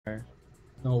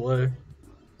No way.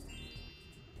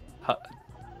 How,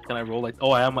 can I roll like?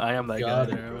 Oh, I am that Got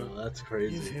guy. it, bro. That's He's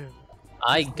crazy. him.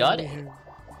 I got Only it. him.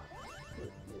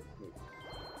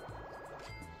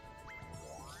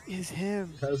 Is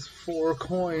him. Has 4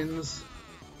 coins.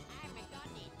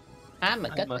 I'm a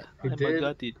got it. He I'm a did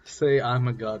got it. say I'm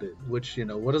a got it, which, you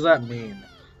know, what does that mean?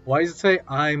 Why does it say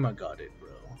I'm a got it, bro?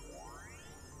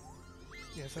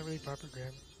 Yeah, it's not really proper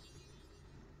grammar.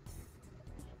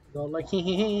 They're like,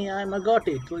 hey, I'm a got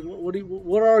it. Like,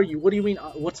 what are you? What do you mean?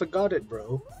 What's a got it,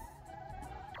 bro?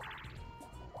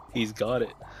 He's got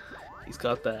it. He's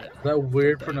got that. That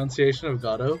weird pronunciation of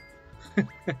gato.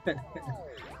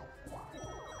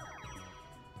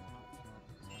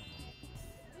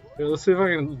 Here, let's see if I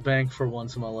can bank for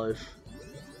once in my life.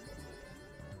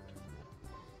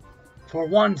 For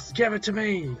once, give it to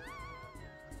me!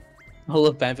 All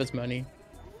of Banford's money.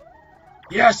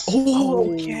 Yes!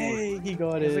 Oh, okay, he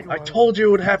got It's it. like I told you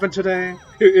it would happen today.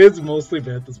 It is mostly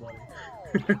Bantha's money.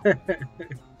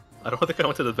 I don't think I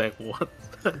went to the bank once.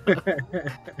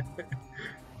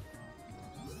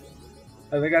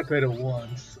 I think I paid it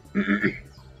once.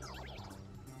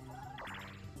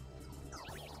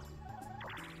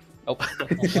 Oh.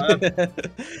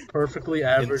 Perfectly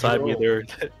average Inside me, roll.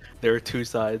 there are 2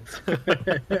 sides.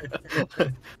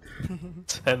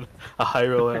 And a high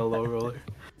roller and a low roller.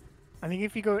 I think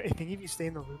if you stay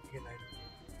in the loop, you get an item.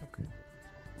 Okay.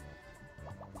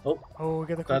 Oh, Oh, we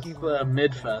got the that's cookie the one.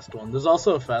 mid-fast one. There's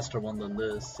also a faster one than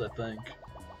this, I think.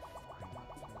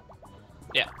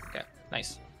 Yeah. Okay.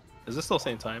 Nice. Is this still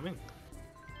same timing?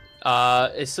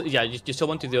 It's yeah. You still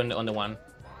want to do on the one.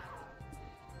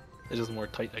 It's just more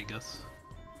tight, I guess.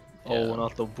 Yeah. Oh,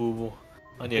 not the boo-boo.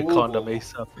 I need a Boo-boo. condom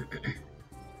ASAP.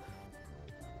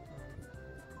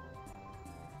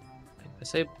 I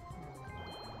say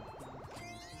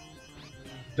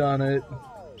Done it.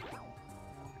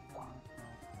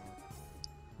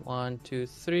 1, 2,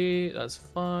 3. That's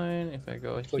fine. If I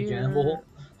go It's here. a gamble.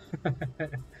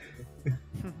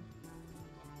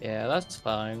 Yeah, that's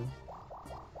fine.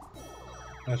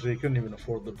 Actually, you couldn't even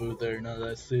afford the boot there, now that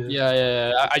I see it.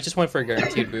 Yeah. I just went for a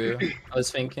guaranteed boo. I was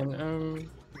thinking, Oh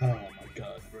my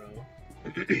god, bro.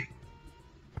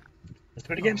 This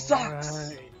mini game sucks!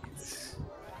 Alright.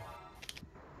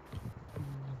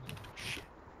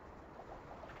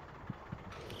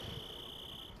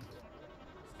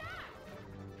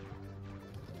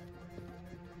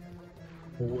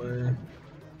 Boy.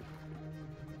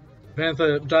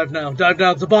 Bantha, dive now, dive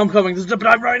now, there's a bomb coming, there's a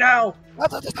dive right now!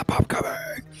 There's a bomb coming!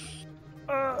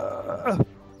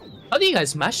 how do you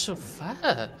guys smash so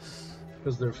fast?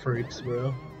 Because they're freaks,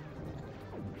 bro.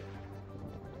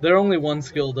 They're only one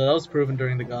skill, though. That was proven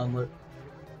during the gauntlet.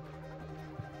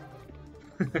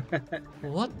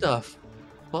 What the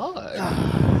fuck?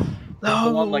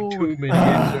 They won like 2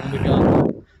 minigames during the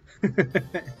gauntlet.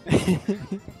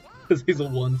 Because he's a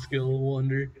one skill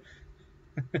wonder.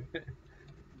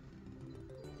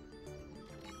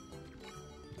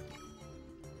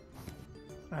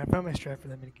 I found my strat for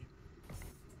that minigame.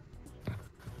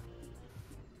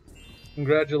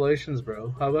 Congratulations,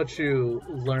 bro. How about you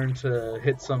learn to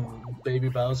hit some baby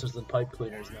Bowsers and pipe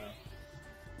cleaners now?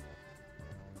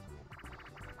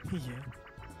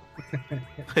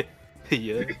 Yeah.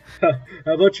 Yeah.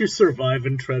 How about you survive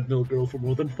in Treadmill Girl for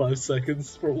more than 5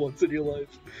 seconds for once in your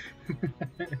life?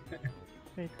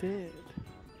 I did.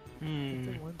 Hmm.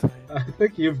 Did one time. I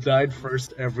think you've died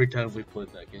first every time we played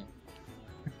that game.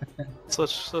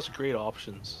 Such great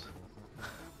options.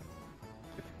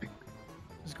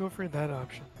 Just go for that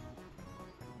option.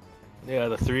 Yeah,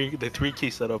 the three key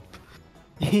setup.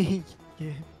 Yeah.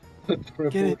 Triple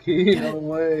Get it, key, get no it.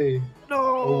 way.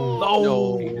 No!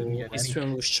 No! He didn't get He's any.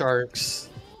 swimming with sharks.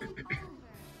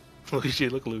 Luigi,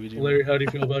 look, Luigi. Larry, how do you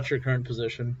feel about your current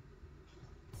position?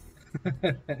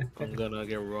 I'm gonna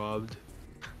get robbed.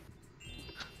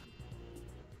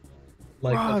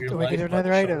 Like Robbed. of your Oh, I life get by another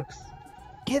the item. sharks.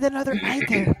 Get another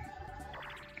item!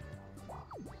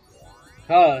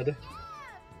 God.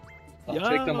 I'll Yo.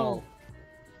 take them all.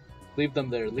 Leave them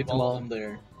there. Leave all of them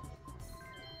there.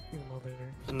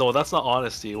 No, that's not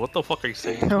honesty. What the fuck are you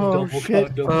saying? Oh, Double shit.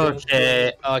 cut, double cut.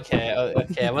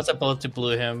 Okay. I was about to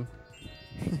blue him.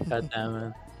 God damn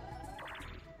it.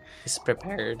 He's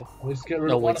prepared. Let's get rid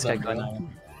No of one wait, of them. going bro. on.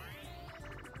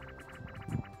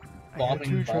 I got Bombing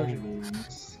 2 Trojan.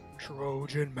 balloons.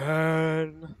 Trojan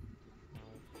man!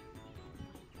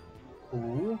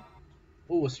 Ooh.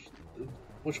 Ooh,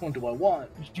 which one do I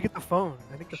want? Did you get the phone?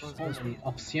 I think the phone's So supposed to many be.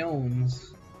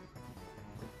 options.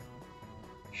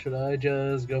 Should I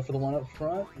just go for the one up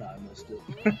front? No, I missed it.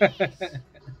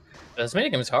 This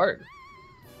minigame is hard.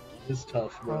 It's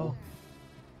tough, bro. Well,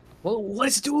 Well, what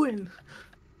is he doing?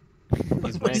 He's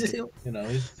What is manking. it? You know,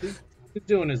 he's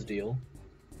doing his deal,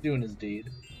 doing his deed.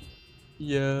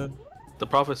 Yeah. The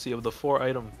prophecy of the 4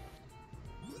 item.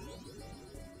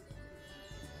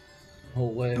 No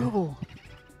way. Boo.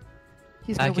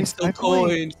 He's I gonna can waste steal my coin.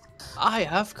 coins. I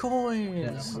have Yeah,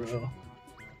 coins. bro.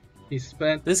 He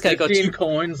spent This guy got 15 two-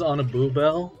 coins on a Boo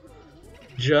Bell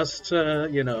just to,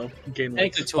 you know, gain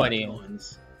like Take the 5 20.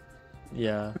 coins.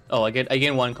 Yeah. Oh, I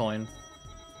gain 1 coin.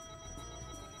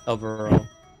 Oh, bro.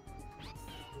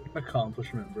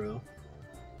 Accomplishment, bro.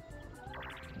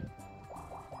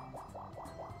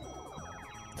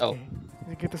 Oh, Okay.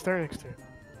 You get the start next turn.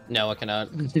 no, I cannot.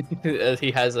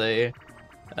 He has a.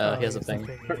 Oh, he has a yes, thing.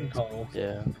 the Curtain yes. call.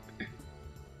 Yeah.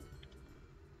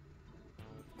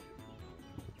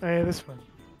 Oh yeah, this one.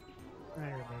 I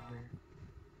remember.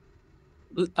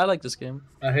 I like this game.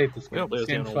 I hate this We game. don't play This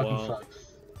this game game in a fucking while.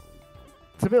 sucks.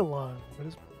 It's a bit long, but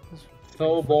it's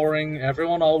So boring.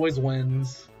 Everyone always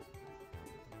wins.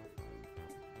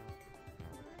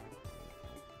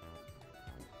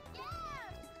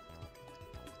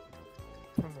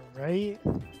 from the right.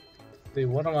 See,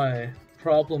 one of my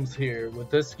problems here with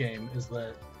this game is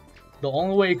that the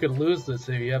only way you could lose this is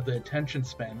if you have the attention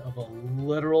span of a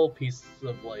literal piece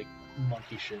of, like,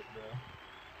 monkey shit, bro.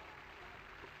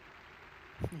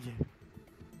 Yeah.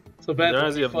 So bad There that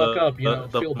is you the, fuck up, you know,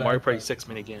 the feel Mario bad. Party 6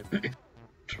 minigame.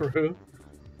 True.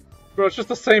 Bro, it's just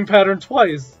the same pattern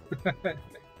twice.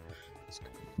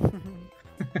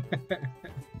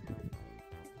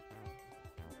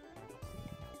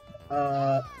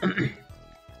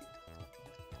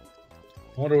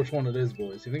 I wonder which one it is,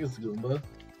 boys. You think it's Goomba?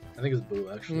 I think it's Boo,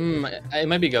 actually. It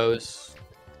might be Ghost.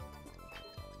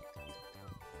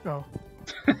 Oh.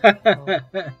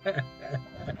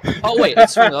 Oh wait,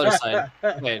 it's from the other side.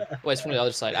 Wait, it's from the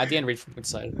other side. I didn't read from which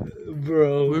side.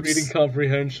 Bro, Whoops. reading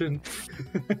comprehension.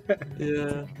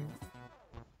 Yeah.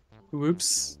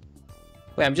 Whoops.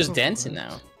 Wait, I'm just dancing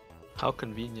now. How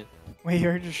convenient. Wait,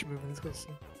 you're just moving. Let's go see.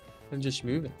 I'm just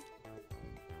moving.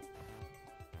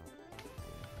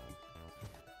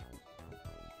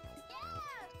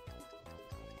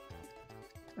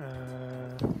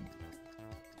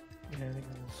 Yeah, I think it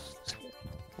was.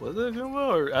 Was it Goomba?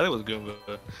 Or I think it was Goomba.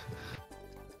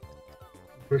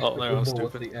 First Oh, no, I'm Goomba was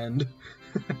stupid. the end.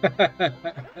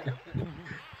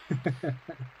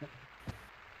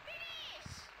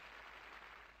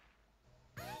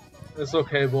 It's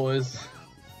okay, boys.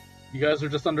 You guys are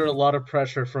just under a lot of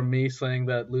pressure from me saying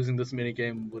that losing this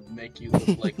minigame would make you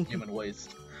look like human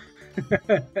waste.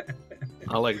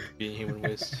 I like being human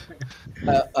waste.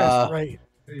 That's right.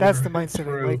 That's the mindset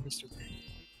True. I like, Mr. Green.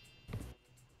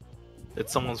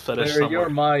 It's someone's fetish Larry, somewhere. you're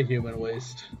my human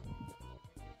waste.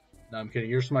 No, I'm kidding.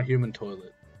 You're just my human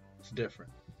toilet. It's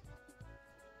different.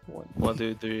 1,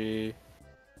 2, 3.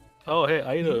 Oh, hey,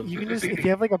 item. You can just, if you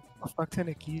have like a fuck ton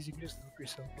of keys, you can just loop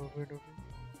yourself over and over.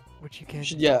 Which you can.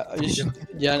 Yeah, you should.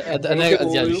 Yeah, and then Look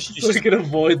at yeah, the you loop should, so we can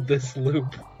avoid this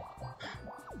loop.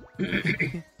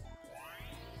 Hey,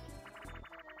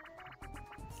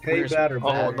 Where's- batter,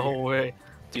 Oh, batter. the whole way.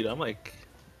 Dude, I'm like...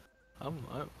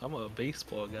 I'm a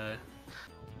baseball guy.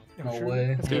 I'm No sure way.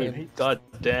 that's what I Dude, hate. god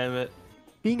damn it.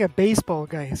 Being a baseball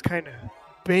guy is kind of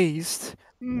based.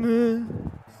 Meh.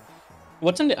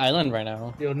 What's on the island right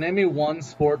now? Yo, name me one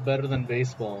sport better than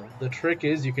baseball. The trick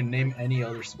is you can name any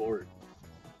other sport.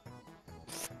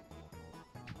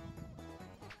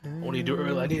 I need to do it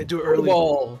early. I need to do it early.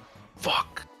 Football.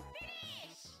 Fuck.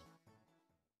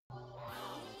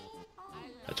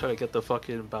 I try to get the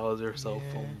fucking Bowser cell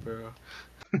Yeah. phone, bro.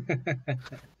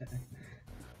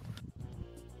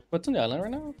 What's on the island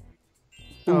right now?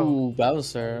 Oh. Ooh,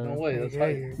 Bowser. No way, Hey, that's get out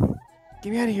of right. here.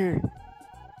 Get me out of here.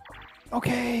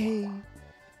 Okay.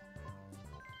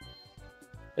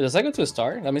 Does that go to a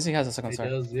star? That means he has a second He star.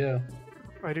 does, yeah.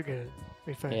 I do get it.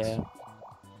 Wait, thanks. Yeah.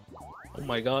 Oh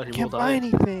my god, he Can't will buy die.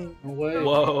 anything. No way.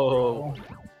 Whoa.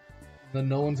 Then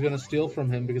no one's gonna steal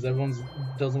from him because everyone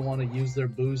doesn't want to use their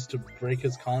booze to break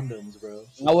his condoms, bro.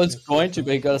 I was going to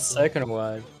make a second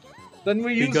one. Then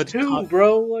we He use got two, caught.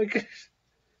 bro. Like,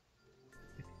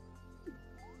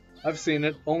 I've seen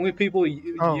it. Only people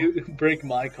you break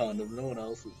my condom, no one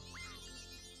else's.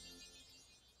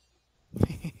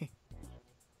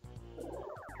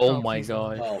 Oh Oh, my please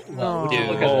god. Oh, No. wow. Would you Dude.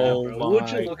 look at that, Oh bro? Would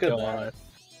you my look at that? god.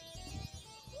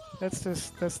 That's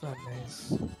not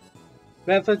nice.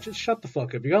 Man, just shut the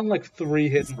fuck up. You gotten like 3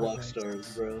 hidden That's not block nice.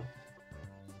 stars, bro.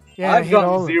 Yeah, I I've hate all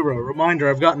gotten of 0. Reminder,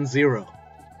 I've gotten 0.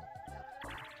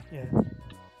 Yeah. So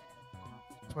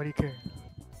why do you care?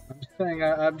 I'm just saying,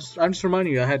 I'm just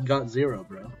reminding you I had got 0,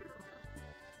 bro.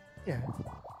 Yeah.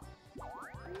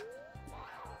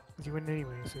 You win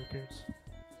anyway, so who cares?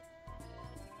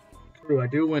 True, I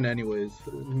do win anyways.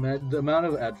 The amount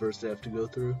of adverse I have to go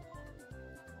through.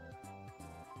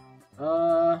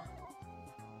 I'm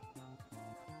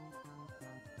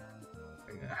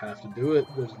gonna have to do it.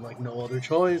 There's like no other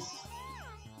choice.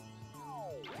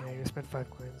 Yeah, you spend 5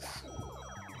 coins.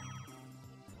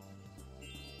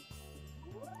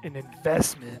 An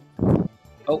investment.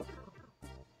 Oh.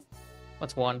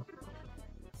 What's one?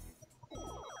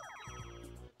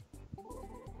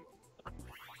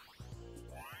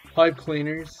 Pipe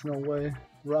cleaners, no way.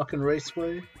 Rock and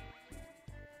Raceway.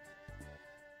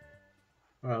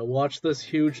 Alright, watch this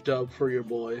huge dub for your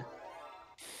boy.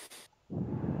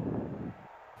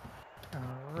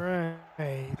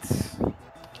 Alright.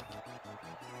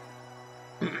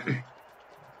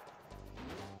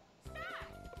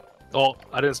 Oh,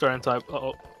 I didn't start in time.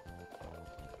 Uh-oh.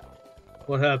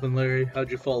 What happened, Larry?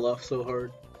 How'd you fall off so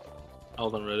hard? I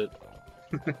was on Reddit.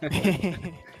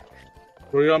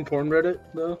 Were you on porn Reddit,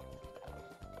 though?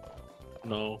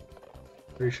 No.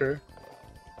 Are you sure?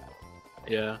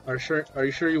 Yeah. Are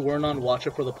you sure you weren't on Watch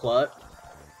It for the Plot?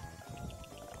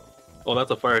 Oh,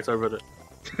 that's a fire star Reddit.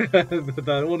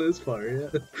 That one is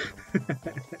fire, yeah.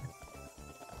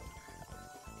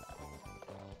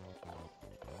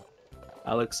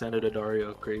 Alexander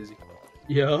Daddario, crazy.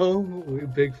 Yo, we're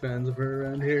big fans of her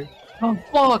around here. Oh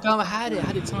fuck! I had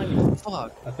it timing.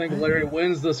 Fuck. I think Larry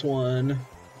wins this one.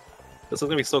 This is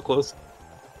gonna be so close.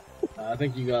 I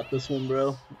think you got this one,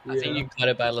 bro. I think you got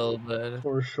it by a little bit.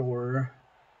 For sure.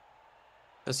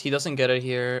 Because he doesn't get it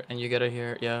here, and you get it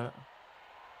here. Yeah.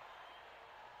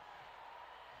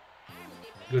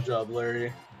 Good job,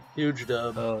 Larry. Huge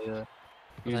dub. Oh yeah.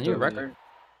 Is that your record?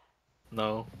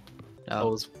 No. I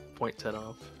Oh. was 0.10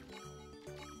 off.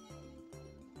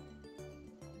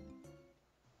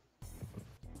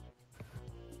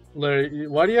 Larry,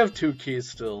 why do you have 2 keys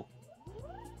still?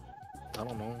 I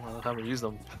don't know. I haven't used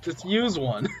them. Just use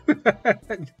one.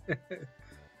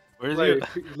 Where is Larry,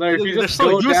 it? Larry, if you They're just so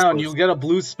go down, useless. you'll get a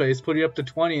blue space, put you up to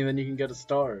 20, and then you can get a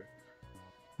star.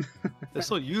 They're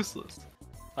so useless.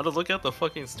 I just look at the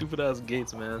fucking stupid ass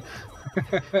gates, man.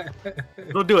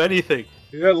 They don't do anything.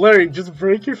 Yeah, Larry, just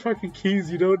break your fucking keys.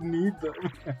 You don't need them.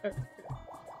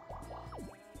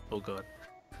 Oh god.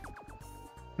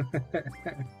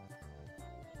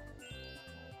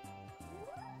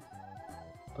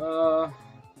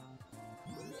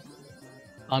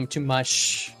 I'm too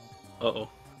much. Uh-oh.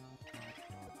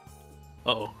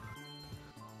 Uh-oh.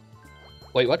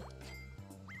 Wait, what?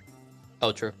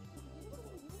 Oh, true.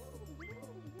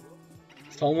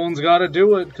 Someone's got to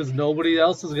do it, because nobody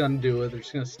else is going to do it. They're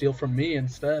just going to steal from me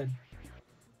instead.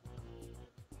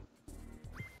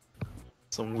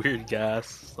 Some weird gas.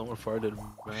 Someone farted,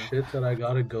 man. Shit that I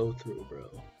gotta go through,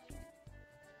 bro.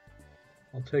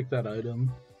 I'll take that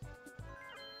item.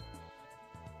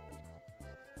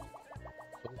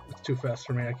 Oh, it's too fast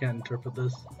for me. I can't interpret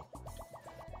this.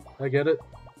 Did I get it?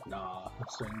 Nah, I'm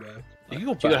staying back. You can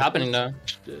go See what happening now?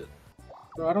 Shit.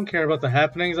 Bro, I don't care about the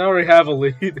happenings. I already have a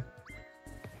lead.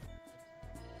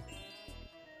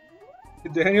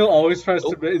 Daniel always tries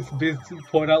to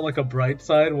point out like a bright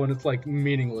side when it's like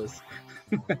meaningless.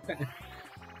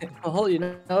 Well, you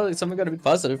know, someone got to be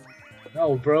positive.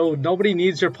 No, bro, nobody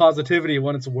needs your positivity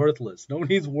when it's worthless.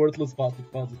 Nobody needs worthless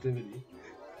positivity.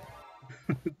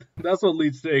 That's what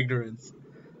leads to ignorance.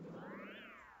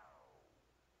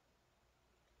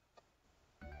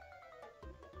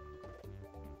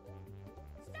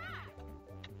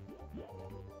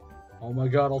 Oh my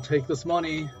god, I'll take this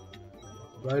money.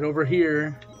 Right over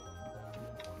here.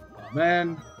 Oh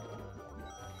man.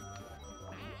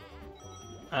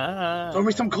 Throw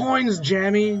me some coins,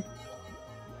 Jammy.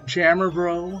 Jammer,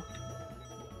 bro.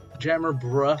 Jammer,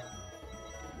 bruh.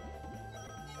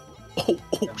 Oh,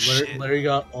 shit. Larry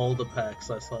got all the packs.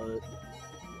 I saw it.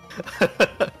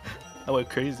 I went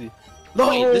crazy. No!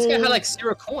 Wait, this guy had like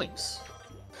 0 coins.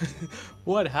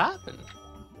 What happened?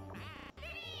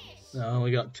 No, I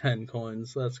only got 10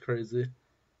 coins. That's crazy.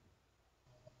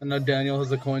 I know Daniel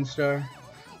has a coin star.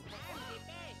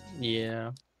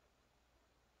 Yeah.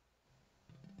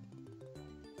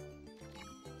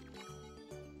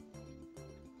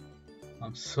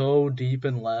 I'm so deep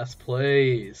in last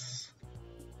place.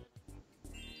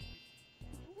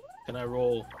 Can I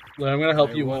roll? I'm gonna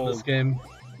help I you win rolled. this game.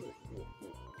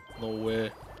 No way.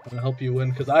 I'm gonna help you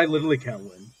win because I literally can't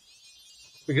win.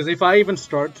 Because if I even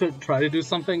start to try to do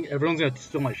something, everyone's gonna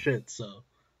steal my shit. So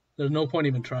there's no point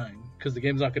even trying because the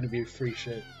game's not gonna be free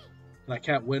shit, and I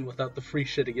can't win without the free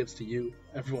shit it gives to you,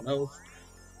 everyone else.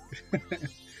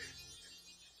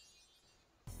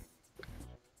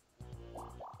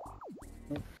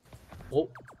 Oh.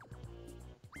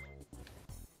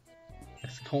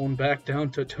 Nice Pulling back down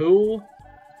to 2.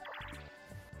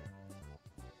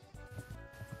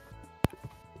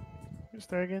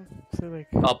 Start again. So like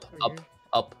Up, over up, here?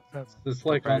 up. That's It's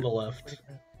like on Right. the left. pretty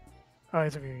good. Oh,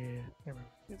 it's over here. Yeah, yeah. Never mind.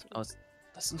 It's Oh,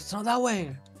 it's not that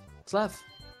way. It's left.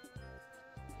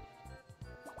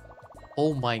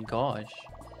 Oh my gosh.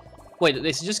 Wait,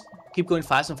 they should just keep going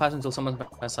fast and fast until someone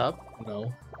mess up?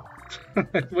 No.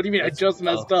 What do you mean? I That's- just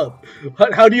messed up.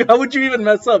 How would you even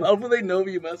mess up? How would they know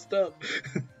you messed up?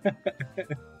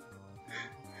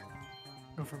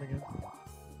 Go from again.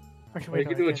 Actually, Or you wait,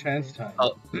 could no, do I a can't chance it. time.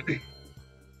 Oh,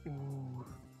 Ooh,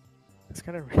 it's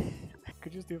kind of. I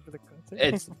could just do it for the content.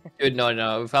 it's dude,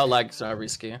 no. Without lag, it's not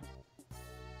risky.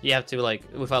 You have to like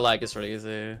without lag, it's really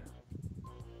easy.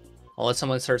 Unless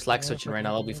someone starts lag Yeah, switching right now,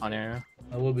 that'll be funnier.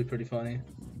 That would be pretty funny.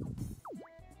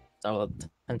 I will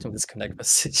attempt to disconnect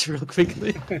message real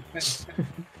quickly.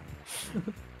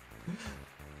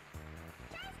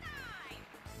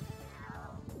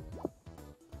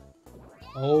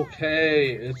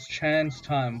 Okay, it's chance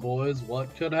time, boys.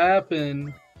 What could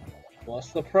happen?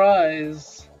 What's the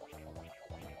prize?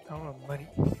 I want money.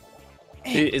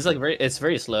 Dude, it's like it's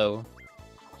very slow.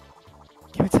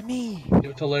 Give it to me.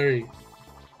 Give it to Larry.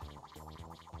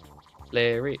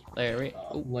 Larry.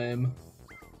 Ooh, Limb.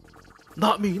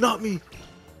 Not me, not me.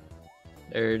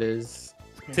 there it is.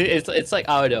 Okay. See, it's like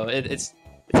I don't know. It's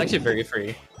actually very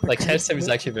free. Like chance time is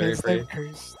actually very free.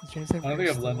 The chance time I don't think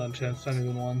curse I've landed on chance time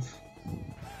even once.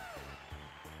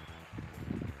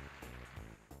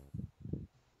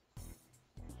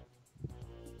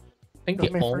 I think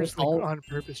That was the my only first like, problem. on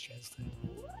purpose chance time.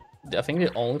 I think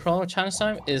the only problem with chance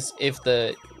time is if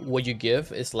the what you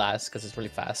give is last because it's really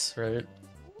fast, right?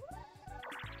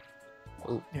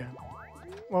 Yeah.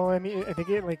 Well, I mean, I think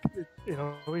it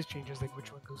always changes like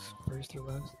which one goes first or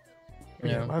last.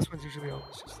 Yeah. Last one's usually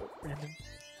always just like random.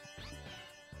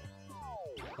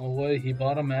 Oh wait, he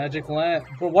bought a magic lamp.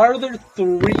 But why are there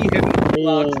 3 hidden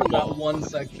blocks in that one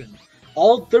section?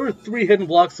 There were 3 hidden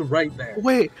blocks right there.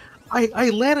 Wait, I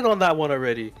landed on that one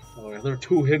already. Oh, there are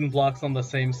 2 hidden blocks on the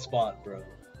same spot, bro.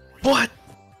 What?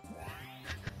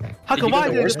 How Did come you get I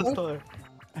the did worst it this one? time?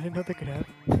 I didn't know that could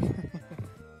happen.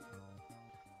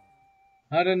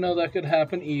 I didn't know that could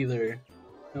happen either.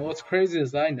 And what's crazy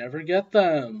is I never get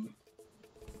them.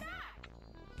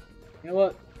 You know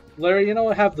what? Larry, you know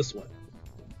what? Have this one.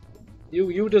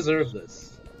 You deserve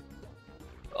this.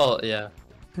 Oh yeah.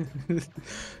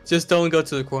 Just don't go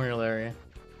to the corner, Larry.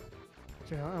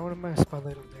 So I want my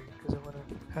spotlight up there because I want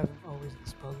to have him always in the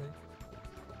spotlight.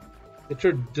 Get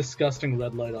your disgusting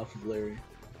red light off of Larry.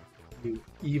 You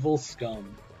evil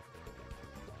scum.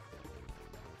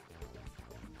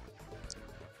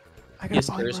 I gotta Yes,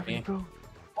 find where curse I'm gonna me. go.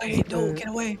 Wait, no, The- get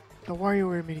away. The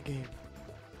WarioWare minigame.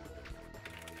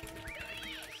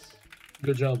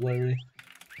 Good job, Larry.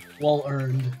 Well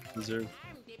earned. Deserve.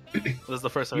 This is the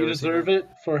first time You I've ever seen deserve that. it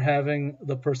for having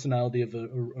the personality of a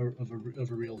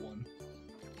real one.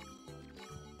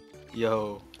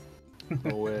 Yo.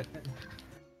 No way.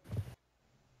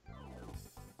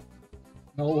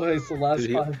 No way, it's the last Dude,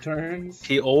 he- 5 turns.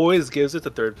 He always gives it to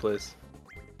third place.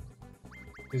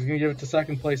 He's gonna give it to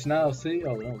second place now, see?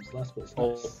 Oh no, it's last place.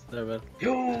 Oh, Nice. never mind.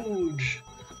 Huge!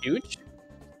 Huge?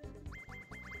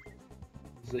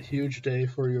 It's a huge day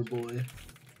for your boy.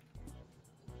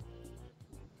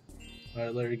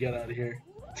 Alright, Larry, get out of here.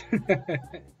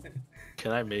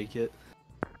 Can I make it?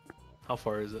 How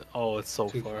far is it? Oh, it's so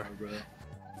Too far. far, bro.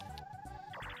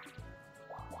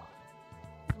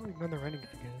 Oh, you go in the running if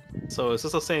you get it. So it's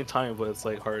just the same time, but it's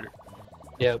like harder.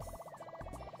 Yep.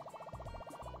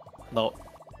 No.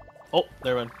 Oh,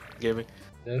 there went. Gave me.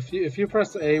 Yeah, if you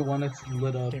press A when it's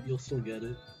lit up, Okay. you'll still get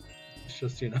it. It's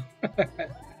just, you know.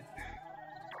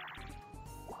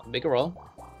 Big roll.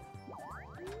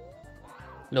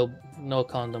 No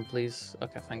condom, please.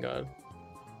 Okay, thank God.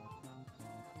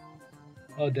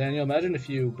 Oh, Daniel, imagine if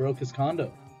you broke his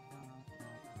condo.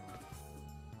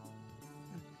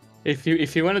 If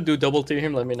you want to do double team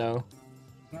him, let me know.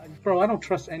 Bro, I don't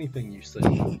trust anything you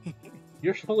say.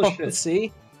 You're full of shit.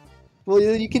 See? Well,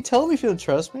 you can tell me if you don't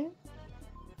trust me.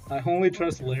 I only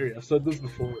trust Larry. I've said this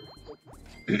before.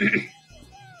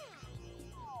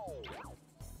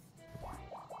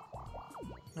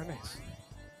 Oh, nice.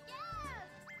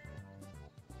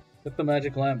 Get the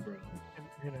magic lamp, bro. And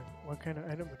you're gonna, what kind of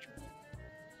item would you want?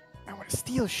 I want to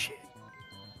steal shit.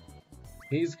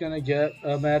 He's gonna get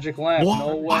a magic lamp. What?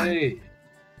 No way.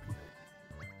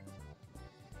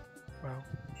 Wow.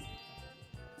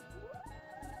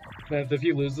 Man, if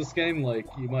you lose this game, like,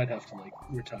 you might have to, like,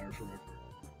 retire forever.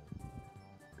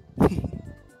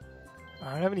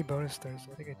 I don't have any bonus stars,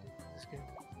 so I think I did this game.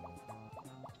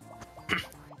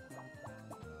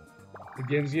 The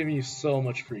game's giving you so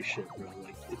much free shit, bro.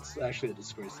 Like, it's actually a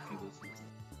disgrace to do this.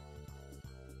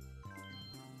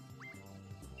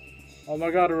 Oh my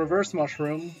god, a reverse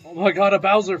mushroom. Oh my god, a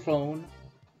Bowser phone.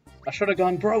 I should have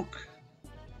gone broke.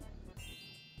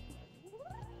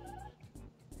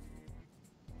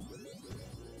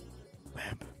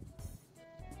 Lamp.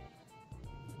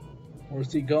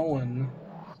 Where's he going?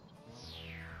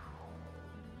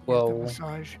 Whoa.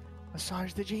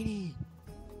 Massage the genie.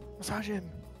 Massage him.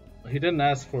 He didn't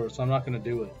ask for it, so I'm not gonna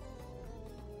do it.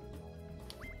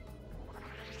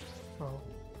 Oh.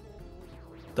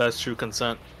 That's true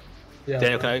consent. Yeah,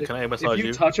 Daniel, but can I massage if you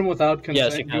you? touch him without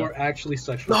Yes, consent, you you can. are actually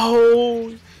sexual. No!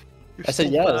 You're I said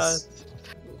so yes. fast.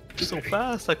 You're so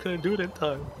fast, I couldn't do it in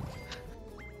time.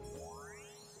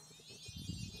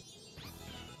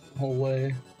 Whole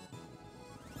way.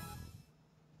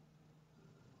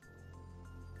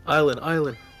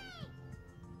 Island.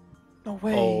 No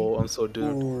way. Oh, I'm so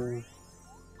doomed. Ooh.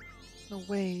 No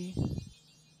way.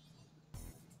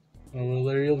 Oh, well,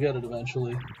 there you'll get it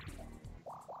eventually.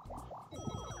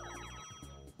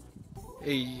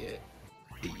 Hey.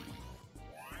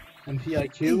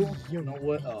 MPIQ? Yo. No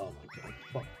what? Oh my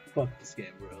god. Fuck this game,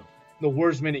 bro. The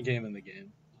worst mini game in the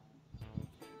game.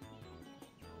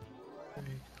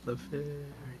 The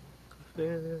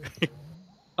fairy.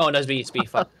 Oh, no, it's B. It's B.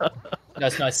 Fuck. No,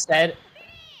 it's instead.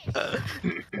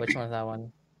 Which one is that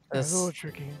one? That's a little This...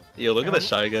 tricky. Yo, look at the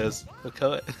Shy Guys. Look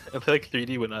how I play like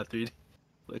 3D but not 3D.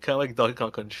 Look kind of like Donkey Kong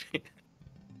Country.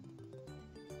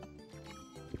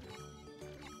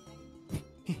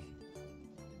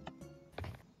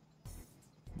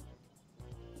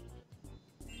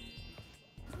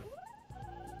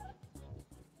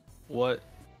 What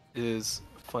is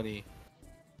funny?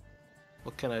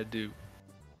 What can I do?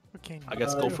 Okay. I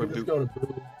guess go for just Boot. go to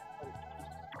Boot.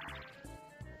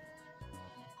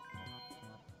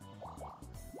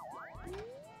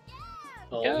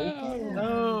 Oh. Yeah.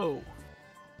 No.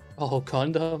 Oh,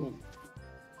 condom.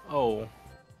 Oh.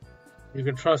 You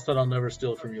can trust that I'll never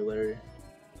steal from you, Larry.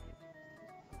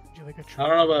 Would you like a I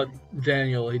don't know about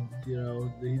Daniel.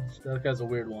 That guy's a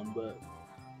weird one, but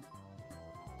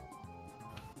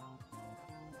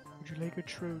Would you like a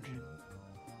Trojan?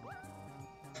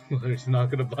 Larry's not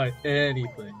gonna buy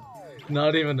anything.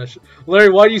 Not even a. Larry,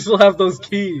 why do you still have those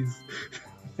keys?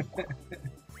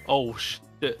 Oh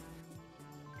shit.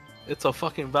 It's a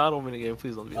fucking battle minigame.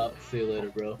 Please don't be. See you later,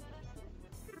 bro.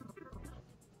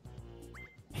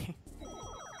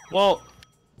 Well,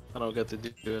 I don't get to do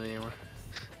it anymore.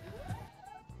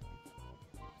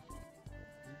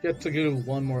 Get to go to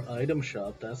one more item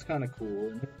shop. That's kind of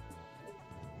cool.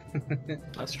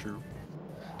 That's true.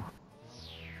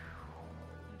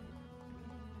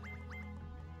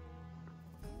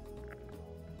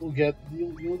 You'll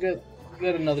get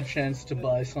another chance to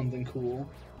buy something cool.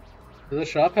 Does the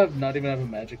shop not even have a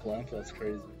magic lamp? That's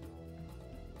crazy.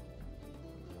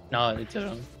 No, it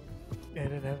didn't. Yeah, I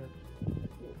didn't have it.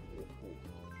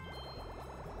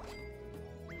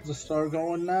 There's a star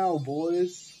going now,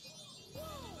 boys.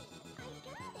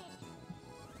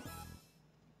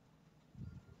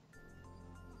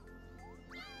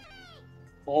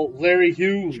 Oh, Larry,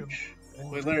 huge.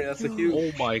 Wait, Larry, that's a huge.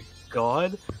 Oh my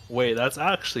god. Wait, that's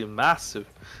actually massive.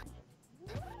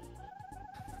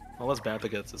 Unless Bantha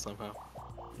gets it somehow.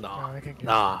 No, Nah. I can't get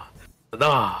Nah. it.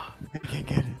 Nah. I can't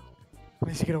get it. At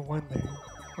least you get a 1 there.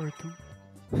 Or a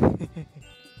 2.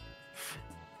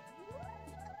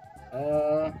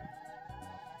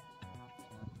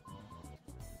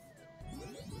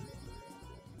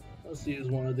 Let's use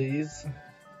one of these.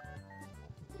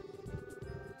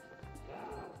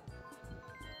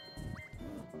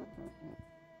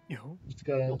 Yo. Just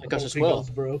gotta. Oh my gosh, hope it's he well. goes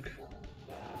broke.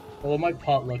 Well, it might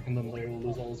potluck and then Larry will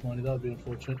lose all his money. That would be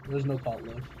unfortunate. There's no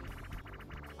potluck.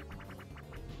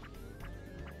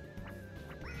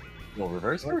 Well,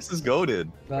 reverse versus goaded.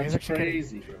 That's actually kinda-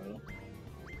 crazy, bro.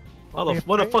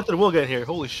 What the fuck did Will get here?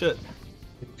 Holy shit.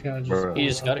 It's kinda Bro. You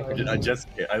just got it.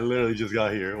 I literally just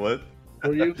got here. What?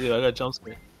 Were you? Dude, I got jump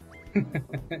scare.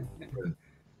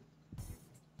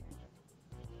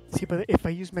 See, but if I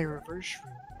use my reverse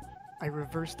shroom, I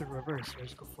reverse the reverse, so I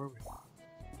just go forward.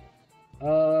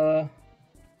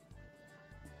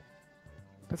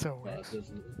 That's how it works. How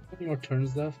many more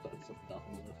turns left? That's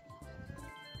nothing left.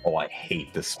 Oh, I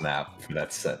hate this map.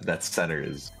 That center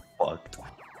is fucked.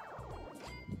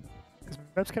 This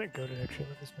map's kind of goated actually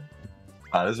with this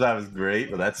map. This map is great,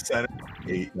 but that center, I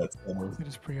hate that center. It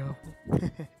is pretty awful.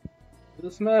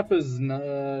 This map is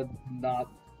not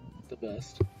the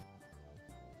best.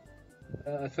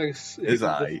 I think it's Is the-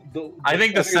 I? the- I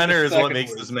think the it's center is what second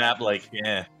makes worst. this map like,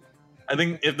 yeah. I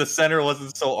think if the center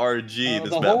wasn't so RG,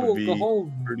 this map would be the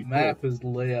whole pretty map cool. is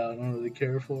layout. I don't really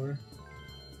care for.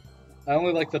 I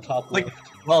only like the top Like,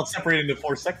 left. well, it's separated into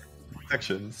 4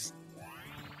 sections.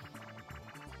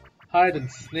 Hide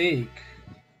and sneak.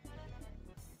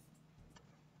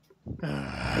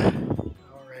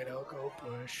 Alright, I'll go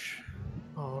bush.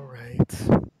 Alright.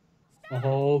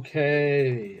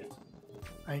 Okay.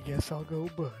 I guess I'll go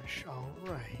bush.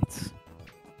 Alright.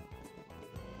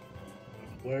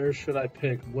 Where should I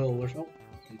pick? Will, where's... Oh,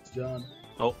 it's John.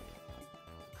 Oh.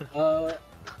 What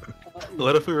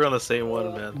What if we were on the same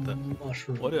one, man? Then?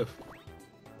 Mushroom. What if?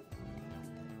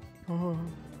 Oh,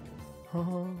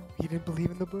 you didn't believe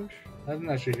in the bush? I didn't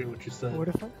actually hear what you said. What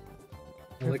if I? I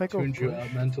if I like go tuned you bush?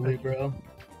 out mentally, bro.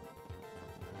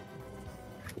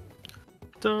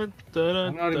 Dun, dun,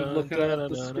 I'm not even dun, looking dun, at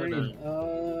dun, the dun, screen. dun.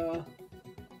 Oh,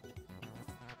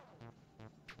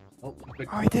 I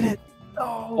picked- Oh, I did it!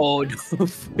 Oh no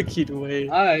fucking way.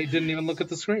 I didn't even look at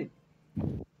the screen.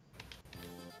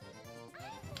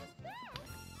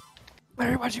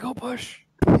 Larry, why'd you go bush?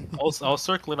 I was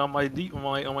circling on my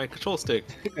on my control stick.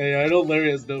 Hey, I know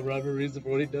Larry has no rhyme or reason for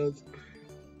what he does.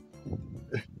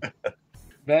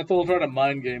 Vanthel will try to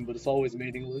mind game, but it's always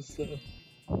meaningless, so...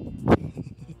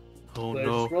 Oh Larry,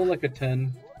 no! just roll like a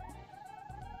 10.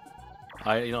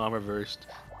 I'm reversed.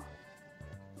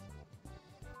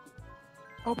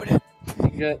 Open it! You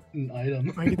get an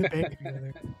item. I get the bank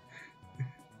together.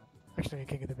 Actually, I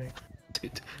can't get the bank.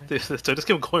 Dude, so I just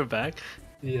keep going back.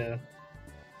 Yeah.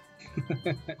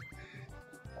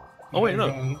 Oh wait, You're no.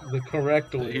 going the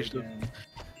correct way Here's the- again.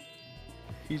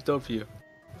 He's done for you.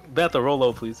 Bantha, roll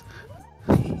low, please.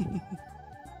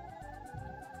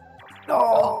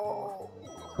 No!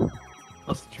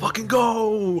 Let's fucking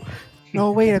go!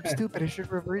 No, wait, I'm stupid. I should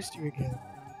have reversed you again.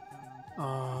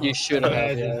 You should have,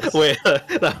 Imagine. yes. Wait,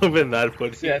 that would have been that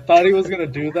funny. See, I thought he was gonna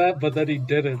do that, but then he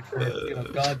didn't for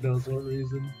God knows what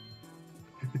reason.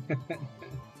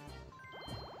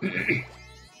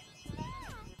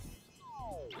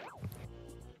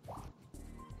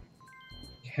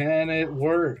 Can it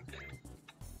work?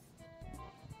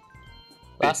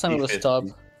 Last time it was 50-50. stop.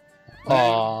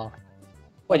 Aww.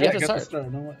 Wait, you Yeah, have to get the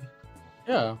start. No way.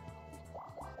 Yeah.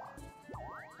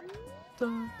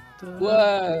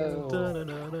 Whoa!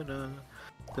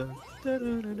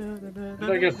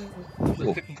 I guess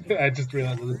I just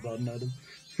realized it was a button item.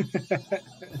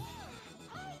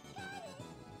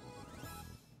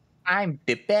 I'm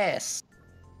the best.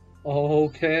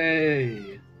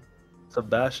 Okay.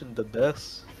 Sebastian the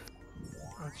best.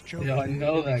 Oh, it's Joe. Yeah, I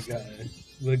know that guy.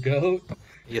 The goat.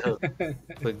 Yeah,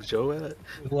 like Joe at.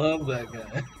 Love that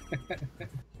guy.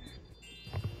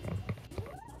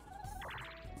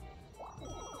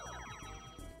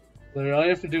 Larry, all you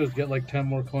have to do is get like 10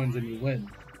 more coins and you win.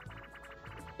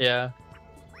 Yeah.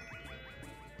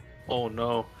 Oh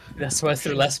no! That's why it's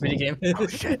their last minigame. Oh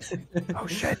shit! Oh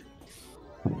shit!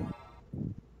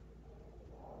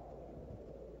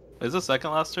 Is this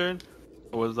second last turn?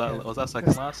 Or was that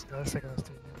second last? No, that's second last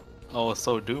turn. Oh, it's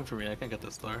so doomed for me. I can't get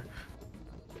the star.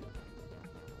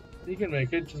 You can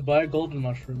make it. Just buy a golden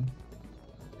mushroom.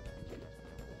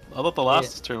 I thought the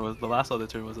last turn was the last other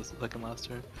turn was the second last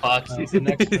turn. Fuck. The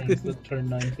next turn is the turn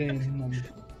 19.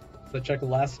 So I checked the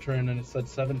last turn and it said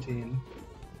 17.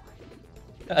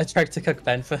 I tried to cook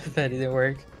Benfa, that didn't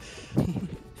work.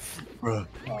 Bruh.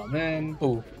 Oh man.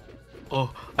 Oh.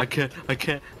 Oh, I can't.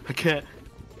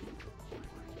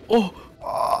 Oh,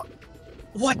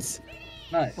 What?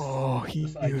 Nice. Oh,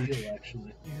 he's That's huge. ideal,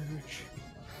 actually.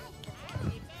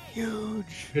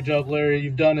 Huge. Good job, Larry.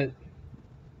 You've done it.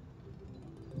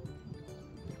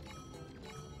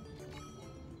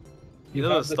 you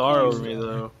have a the star coins, over me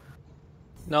though.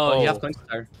 No, Oh. you have coin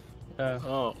star.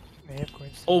 Oh, They have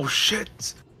coins. oh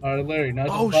shit! Alright, Larry, now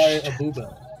just Oh, buy shit. a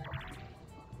Booba.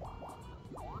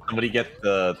 Somebody get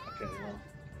the. Okay,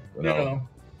 well. No,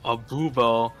 A blue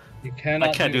ball. you cannot.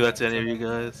 I can't do that to any of you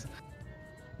guys.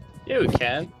 Yeah, we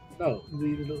can. No,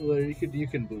 Larry, you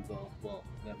can Booba. Well,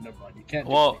 never mind. You can't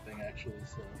do Well- anything actually.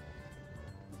 So.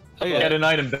 Oh, Get yeah. an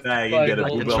item bag Buy and get a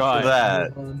gold can blue try. for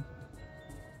that.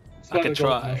 Just I buy could the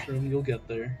gold try. mushroom, you'll get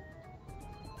there.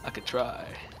 I could try.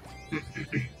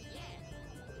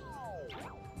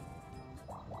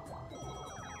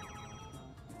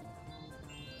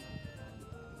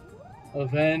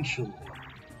 Eventually.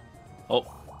 Oh,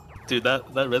 dude, that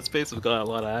red space has got a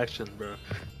lot of action, bro.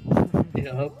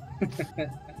 Yep.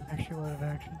 Actually, a lot of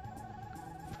action.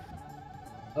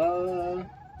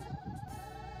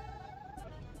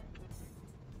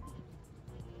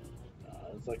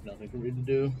 It's like nothing for me to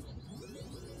do.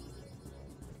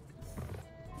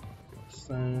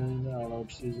 So, I don't know,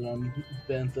 just use it on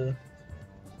Bantha.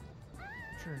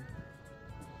 Sure.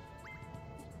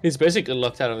 He's basically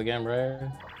locked out of the game, right?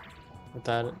 With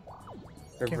that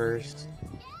Can't reverse.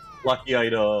 believe Lucky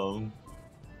item.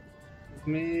 Give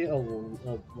me a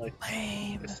like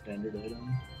Lame. a standard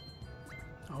item.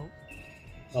 Oh,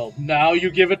 Oh, now you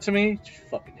give it to me? You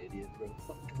fucking idiot, bro.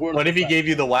 What if he gave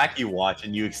you the wacky watch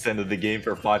and you extended the game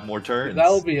for 5 more turns?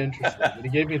 That would be interesting. But he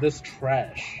gave me this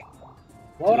trash.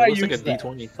 Why Dude, would it I looks use like a that?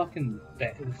 D20. Fucking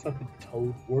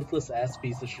toad, worthless ass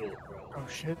piece of shit, bro. oh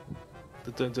shit.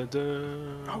 Dun, dun,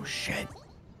 dun. Oh shit.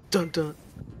 Dun, dun.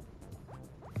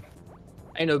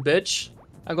 Ain't no bitch.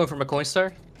 I'm going for my coin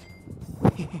star.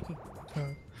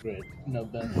 Great. No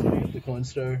Ben for you, the coin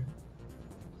star.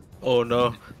 Oh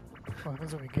no. Well,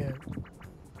 that's what we get.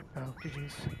 Oh,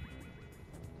 GG's.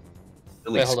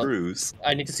 Silly Wait, hold on. screws.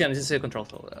 I need to see the control.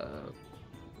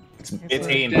 It's It's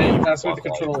A and B. Dan, pass me the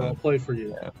control. I'll play for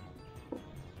you.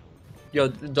 Yo,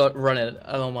 don't run it.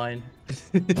 I don't mind.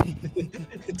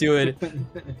 Do it.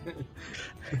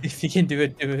 If you can do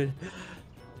it, do it.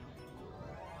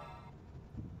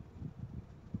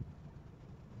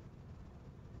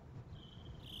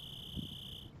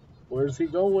 Where's he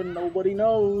going? Nobody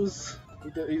knows.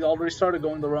 He already started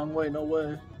going the wrong way. No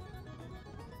way.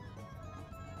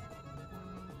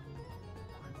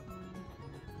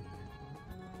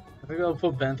 I think I'll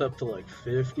put Bent up to like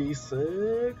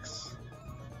 56.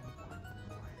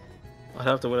 I'd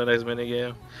have to win the next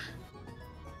minigame.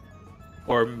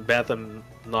 Or Bantham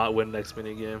not win next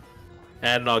minigame.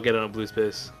 And not get on a blue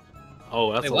space.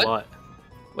 Oh, that's Wait, a what? lot.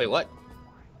 Wait, what?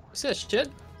 What's this shit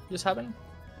just happened?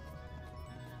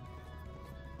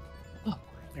 Yeah,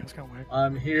 it's kind of weird.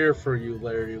 I'm here for you,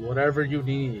 Larry. Whatever you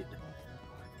need.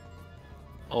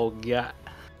 Oh, God.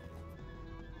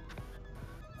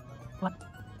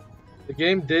 The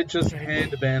game did just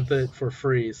hand Bantha it for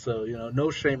free, so, you know,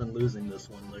 no shame in losing this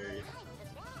one, Larry.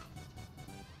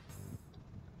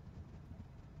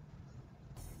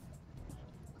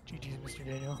 GG's, Mr.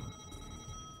 Daniel.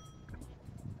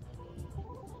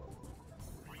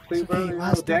 See, bro, okay, you know,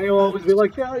 last Daniel will always be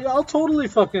like, yeah, I'll totally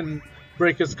fucking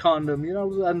break his condom, you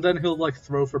know, and then he'll like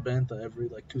throw for Bantha every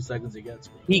like 2 seconds he gets.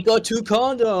 He got 2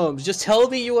 condoms. Just tell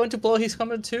me you want to blow his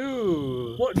condom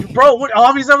too. What, bro? What?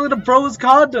 Obviously, I'm gonna blow his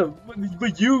condom,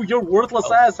 but your worthless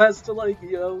ass has to like,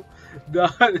 you know,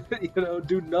 not, you know,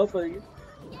 do nothing.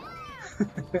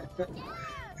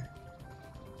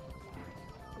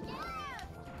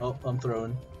 Oh, I'm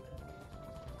throwing.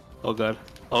 Oh, God.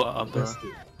 Oh, I'm throwing. Missed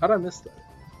it. How'd I miss that?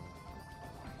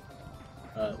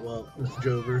 Well, it's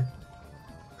Jover.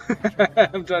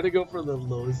 I'm trying to go for the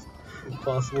lowest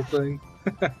possible thing.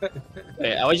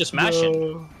 Wait, I was just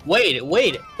mashing. Wait.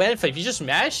 Benfa, if you just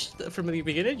mash from the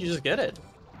beginning, you just get it.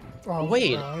 Oh,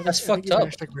 wait, no, that's I think fucked you up.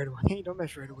 mashed, like, right away. You don't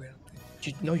mash right away. I don't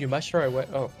think. No, you mashed right away.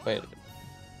 Oh, wait.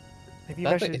 If you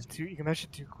That mash thing it is- too, you can mash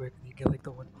it too quick, and you get like the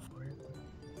one before it.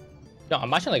 No, I'm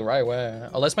mashing like right away.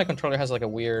 Unless my controller has like a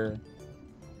weird,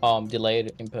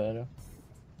 delayed input.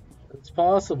 It's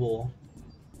possible.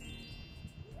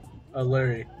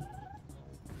 Larry,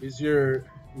 use your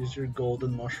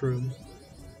golden mushroom.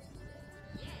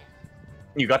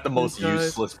 You got the most guys.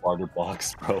 useless water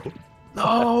box, bro.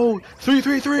 No!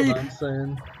 333! What I'm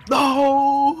saying.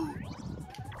 No!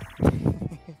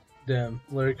 Damn,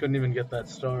 Larry couldn't even get that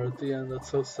star at the end. That's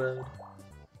so sad.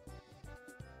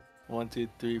 1, 2,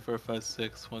 3, 4, 5,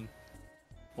 6. 1,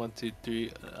 2,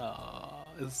 3.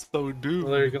 It's so doomed.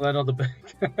 Larry, you can land on the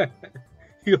bank.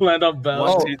 You can land on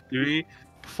bounce. 1, 2, 3,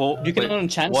 4. You can wait, land on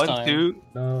chance 1, time. 2,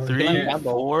 No, 3, land on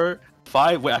 4,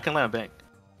 5. Wait, I can land on bank.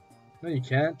 no, you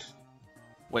can't.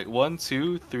 Wait, 1,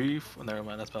 2, 3. Never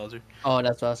mind, that's Bowser. Oh,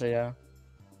 that's faster, yeah.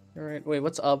 Alright, wait,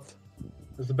 what's up?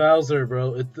 It's Bowser,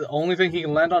 bro. It's the only thing he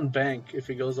can land on bank if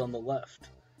he goes on the left.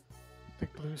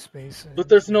 Big blue space. But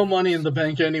there's no money in the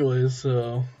bank anyways,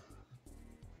 so.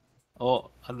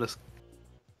 Oh, I'm just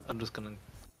gonna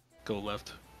go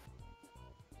left.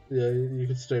 Yeah, you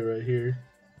can stay right here.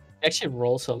 Actually,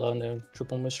 roll solo on the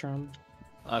triple mushroom.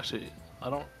 Actually, I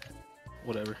don't.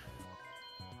 Whatever.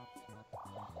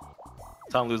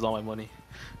 Time to lose all my money.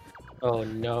 Oh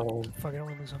no. Fuck, I don't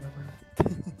want to lose on that one.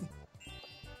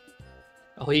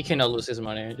 Oh, he cannot lose his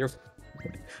money.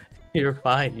 You're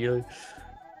fine. You.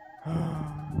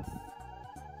 Now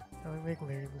we make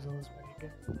Larry lose all his money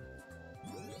again.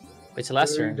 Wait till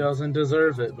last Larry turn. doesn't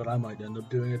deserve it, but I might end up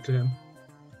doing it to him.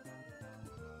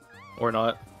 Or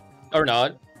not. Or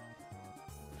not.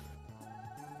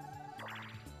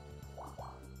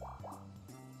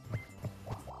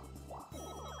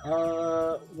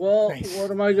 Well, Nice.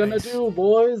 what am I gonna Nice. do,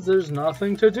 boys? There's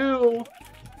nothing to do.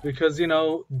 Because, you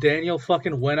know, Daniel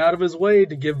fucking went out of his way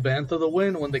to give Bantha the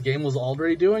win when the game was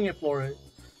already doing it for it.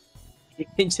 You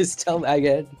can just tell me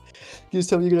again. You just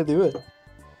tell me you're gonna do it.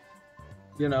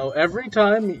 You know, every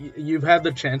time you've had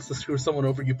the chance to screw someone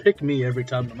over, you pick me every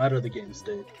time, no matter the game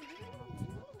state.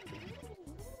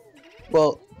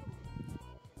 Well,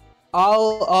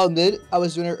 I'll admit I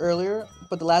was doing it earlier,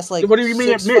 but the last like. What do you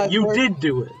mean admit? You 4 did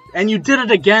do it, and you did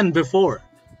it again before.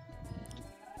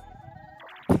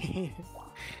 You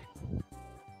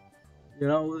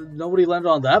know, nobody landed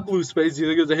on that blue space. You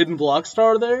think there's a hidden block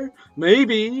star there?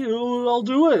 Maybe I'll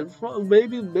do it.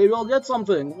 Maybe I'll get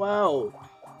something. Wow.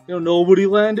 You know, nobody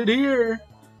landed here.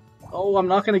 Oh, I'm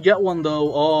not gonna get one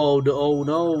though. Oh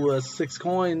no, 6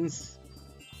 coins.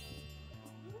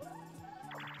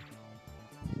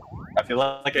 I feel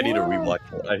like I need to rewatch.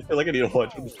 I feel like I need to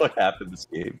watch what the fuck happened in this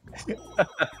game.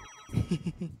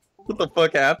 What the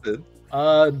fuck happened?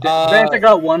 Bantha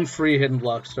got 1 free hidden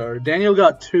block star. Daniel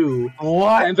got 2.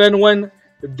 What? And then when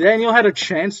Daniel had a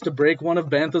chance to break one of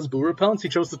Bantha's boo repellents, he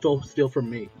chose to steal from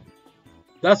me.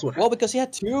 That's what happened. Well, because he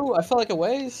had 2, I felt like a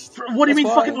waste. What do you mean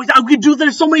That's fucking why. waste? I could do,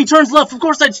 there's so many turns left, of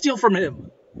course I'd steal from him.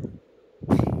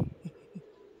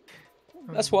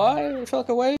 That's why I felt like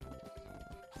a waste.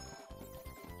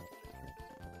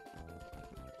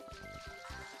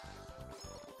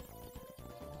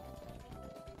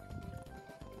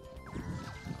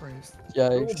 Christ.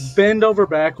 Yikes. Bend over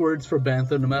backwards for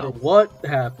Bantha no matter what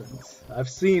happens. I've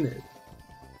seen it.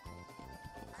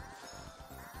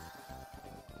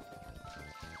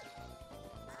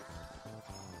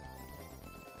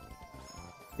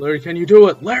 Larry, can you do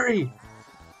it? Larry!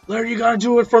 Larry, you gotta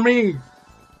do it for me!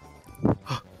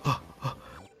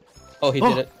 Oh, he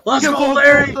did it. Let's go,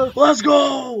 Larry! Let's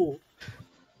go!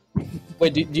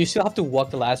 Wait, do you still have to walk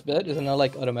the last bit? Isn't that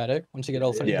like automatic once you get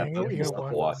all 3? Yeah, you you gotta still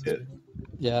have to walk watch it.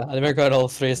 Yeah, I never got all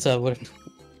 3, so I wouldn't.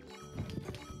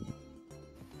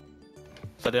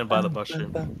 I didn't buy the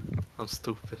mushroom. I'm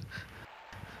stupid.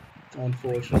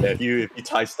 Unfortunately. Yeah, if you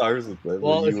tie stars with it,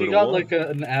 Well, if you would've got won. like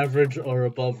an average or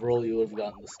above roll, you would have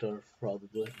gotten the star,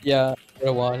 probably. Yeah, I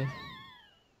won.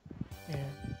 Yeah.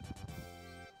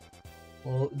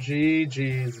 Well,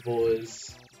 GG's,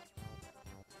 boys.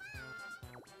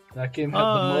 That game had the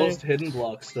Hi. most hidden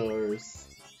block stars.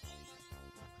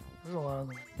 There's a lot of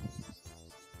them.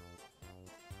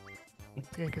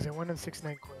 Yeah, because I won in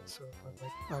 6-9 coins, so I'm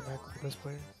like automatically the best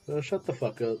player. So shut the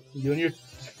fuck up. You and your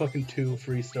fucking 2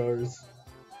 free stars.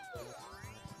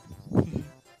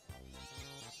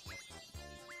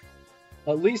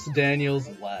 At least Daniel's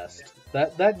last.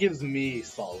 That gives me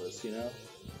solace, you know?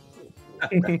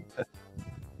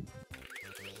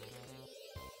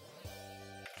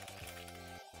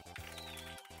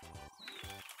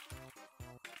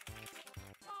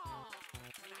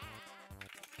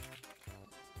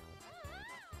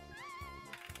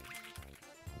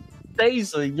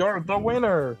 Daisy, you're the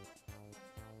winner.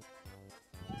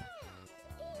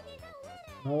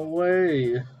 No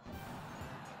way.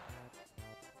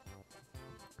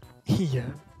 Yeah.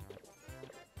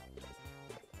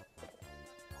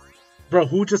 Bro,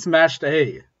 who just mashed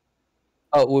A?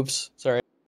 Oh, whoops. Sorry.